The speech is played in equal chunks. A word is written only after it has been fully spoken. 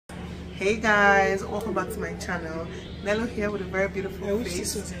Hey guys, welcome back to my channel. Nelo here with a very beautiful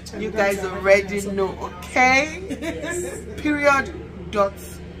face. You guys already know, okay? Period,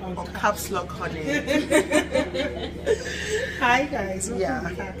 dots, or caps lock, honey. Hi guys,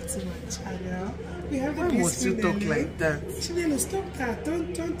 welcome back to my channel. We have the must you talk like that? Nelo, stop that.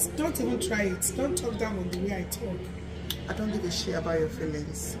 Don't even try it. Don't talk down on the way I talk. I don't give a shit about your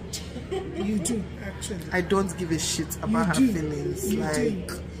feelings. You do, actually. I don't give a shit about her feelings. You like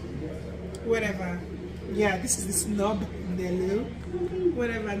do. Whatever. Yeah, this is the snob Nelo.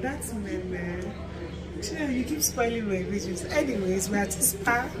 Whatever, that's Meme. You keep spoiling my videos. Anyways, we're at a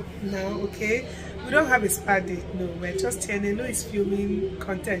spa now, okay? We don't have a spa date, no. We're just here. Nelo is filming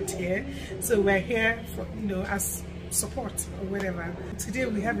content here. So we're here for, as support or whatever. Today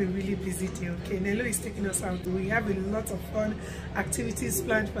we have a really busy day, okay? Nelo is taking us out. We have a lot of fun activities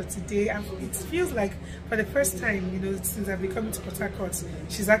planned for today, and it feels like for the first time, since I've been coming to Port Harcourt,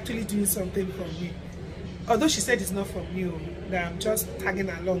 she's actually doing something for me. Although she said it's not from you, that I'm just tagging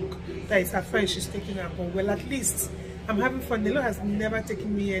along, that it's her friend she's taking her, but well, at least I'm having fun. Nelo has never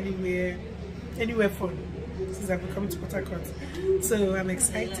taken me anywhere fun since I've been coming to Port Harcourt, so I'm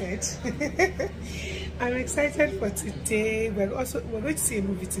excited. I'm excited for today. We're going to see a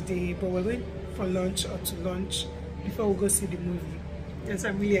movie today, but we're going for lunch or to lunch before we go see the movie. And so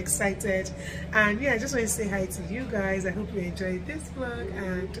I'm really excited. And yeah, I just want to say hi to you guys. I hope you enjoyed this vlog,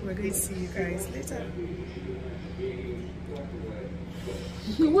 and we're going to see you guys later.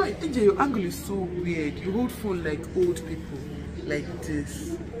 Why, AJ, your angle is so weird. You hold phone like old people, like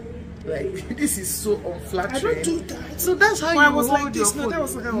this. Like, this is so unflattering. I don't do that. So that's how you hold like your phone. No, that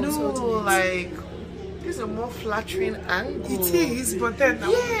was how I was holding it. Like, this is a more flattering angle. It is, but then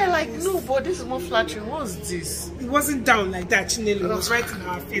yeah, like no, but this is more flattering. What's this? It wasn't down like that, Nelo. It was right in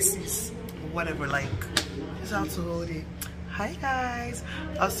our faces. Whatever, like, this is how to hold it. Hi guys,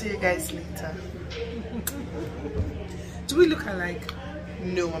 I'll see you guys later. Do we look alike?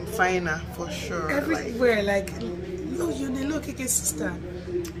 No, I'm finer for sure. Everywhere, like no, you're Nelo Okeke's sister.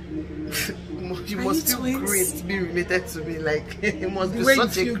 You must feel great to be related to me. Like, it must be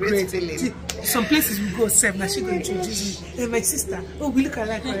such a great feeling. Some places we go, Seb, now she going to introduce me. Hey, my sister. Oh, we look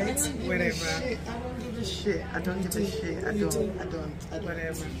alike, right? Whatever. I don't give a shit. I don't give a shit. I don't.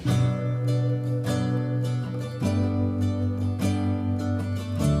 Whatever.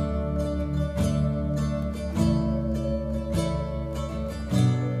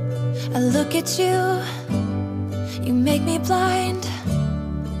 I look at you, you make me blind.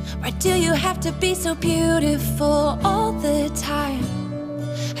 Why do you have to be so beautiful all the time?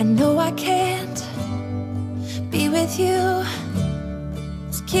 I know I can't be with you.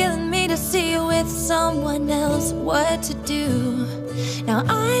 It's killing me to see you with someone else. What to do? Now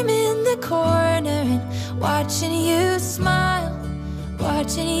I'm in the corner and watching you smile,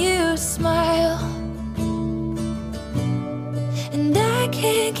 watching you smile. And I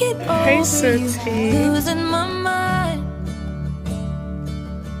can't get over you, losing my mind.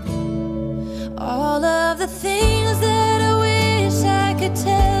 All of the things that I wish I could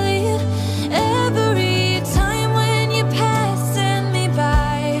tell you. Every time when you're passing me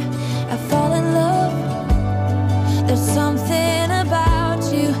by, I fall in love. There's something about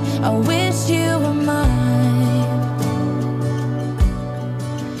you, I wish you were mine.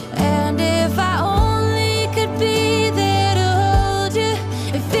 And if I only could be there to hold you,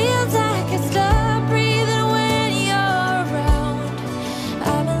 it feels like I stop breathing when you're around.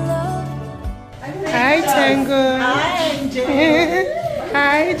 I'm in love. Hi, Tango. Hi, MJ.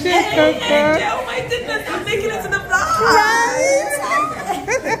 Hi, Jacob. Oh my goodness, I'm making it to the vlog.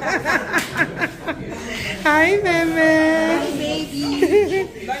 Hi, Meme. Hi, baby.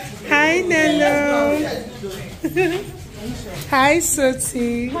 Hi, Nelo. Hi,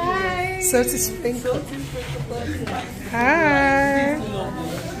 Soti. Hi. Soti Sprinkle. Hi.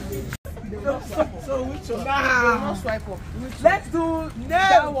 So which one? Nah. Let's do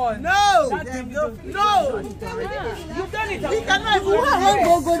that one. No. No. You've done it. You cannot even go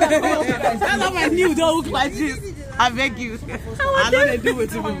that. That's how I knew don't look like this. I beg you. I know they do it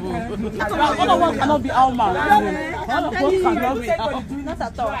to people. All of us cannot be Alma. All of us cannot be Alma. Not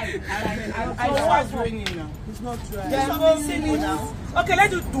at all. I know it's raining now. It's not dry. Okay,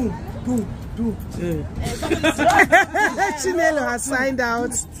 let's do Chinelo has signed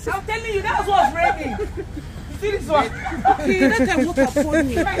out. I'm telling you, that's what's raining. See this one? Okay, let them walk upon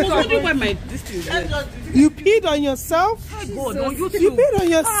me. I was wondering why my distance is. You peed on yourself? God, on YouTube. You peed on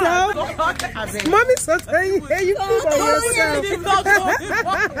yourself? Mommy said, hey, you peed on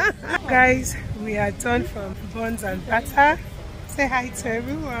yourself. Guys, we are done from buns and butter. Say hi to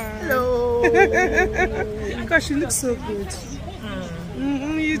everyone. Hello. Because she looks so good.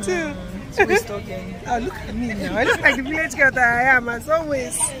 You too. Twist again. Oh, look at me now. I look like the village girl that I am, as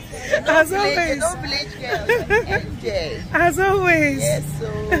always. As always. No village girl. NJ. As always. Yes,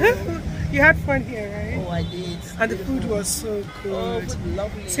 so. You had fun here, right? Oh, I did. And the food was so good. Oh, food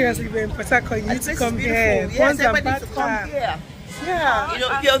lovely. Seriously, we're in Port Harcourt. You need to come here. Yes, everybody needs to come here. Yeah. You know,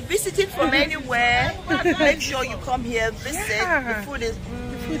 if you're visiting from anywhere, make sure you come here, visit. Yeah. The food is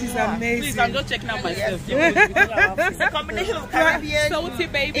good. The food is amazing. Please, I'm just checking out myself. It's a combination of Caribbean, Salty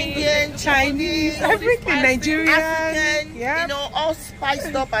baby, Indian, Chinese, everything, Nigerian. African, yeah. you know, all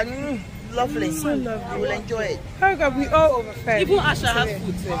spiced up and lovely. So lovely. You will enjoy it. Oh God, we all overfed. even Asha has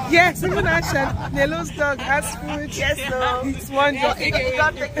food. Yes, even Asha. Nelo's dog has food. Yes, so. It's wonderful. You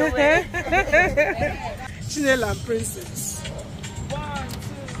can't take it away. Chinelo and Princess.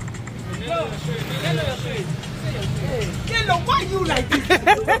 Nelo, why are you like this?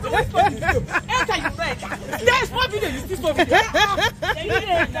 There's one video you see for video.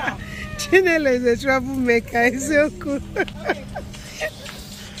 Chinelo is a troublemaker. It's so cool.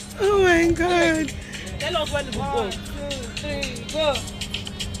 Oh my God. Tell us when to go. 1, 2, 3, go.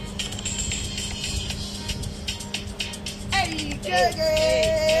 Hey.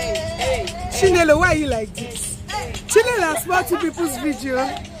 Chinelo, why are you like this? Chinelo has small 2 people's video.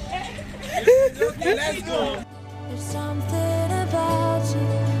 Okay, let's go. There's something about you,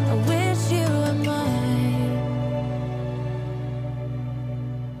 I wish you were mine.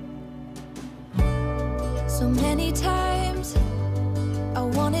 So many times I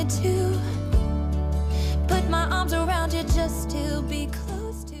wanted to put my arms around you just to be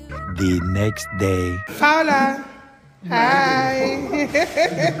close to you. The next day. Paula. Hi.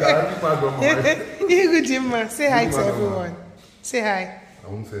 You good, Jimma. Say hi to everyone. Say hi. I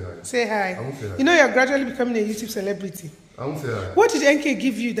won't say hi. Say hi. I won't say hi. You know you're gradually becoming a YouTube celebrity. I won't say hi. What did NK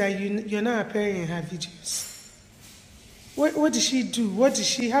give you that you're not appearing in her videos? What did she do? How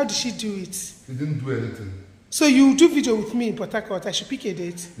did she do it? He didn't do anything. So you do video with me in Port Harcourt. I should pick a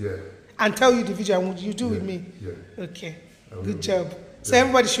date Yeah. and tell you the video and you do with me. Yeah. Okay. will. Good job. So Yeah.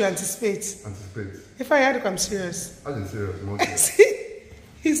 everybody should anticipate. Anticipate. If I had to come serious. I didn't serious. You want to- See,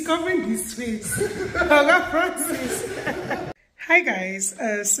 he's covering his face. Oga Francis. Hi guys,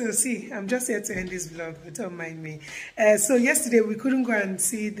 so see, I'm just here to end this vlog, but don't mind me. So yesterday we couldn't go and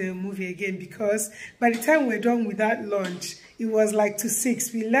see the movie again because by the time we're done with that lunch, it was like to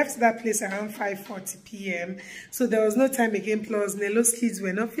 6. We left that place around 5:40 p.m. So there was no time again, plus Nelo's kids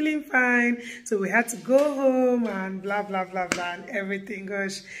were not feeling fine. So we had to go home and blah, blah, blah, blah, and everything.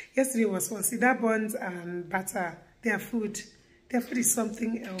 Gosh, yesterday was fun. See that buns and butter, their food. Their food is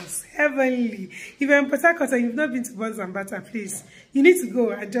something else, heavenly. If you're in Port Harcourt and you've not been to Buns and Butter, please, you need to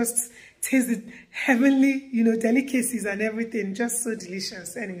go and just taste the heavenly, you know, delicacies and everything. Just so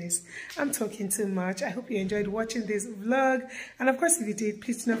delicious. Anyways, I'm talking too much. I hope you enjoyed watching this vlog. And of course, if you did,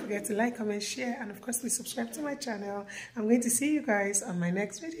 please do not forget to like, comment, share. And of course, please subscribe to my channel. I'm going to see you guys on my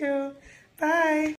next video. Bye.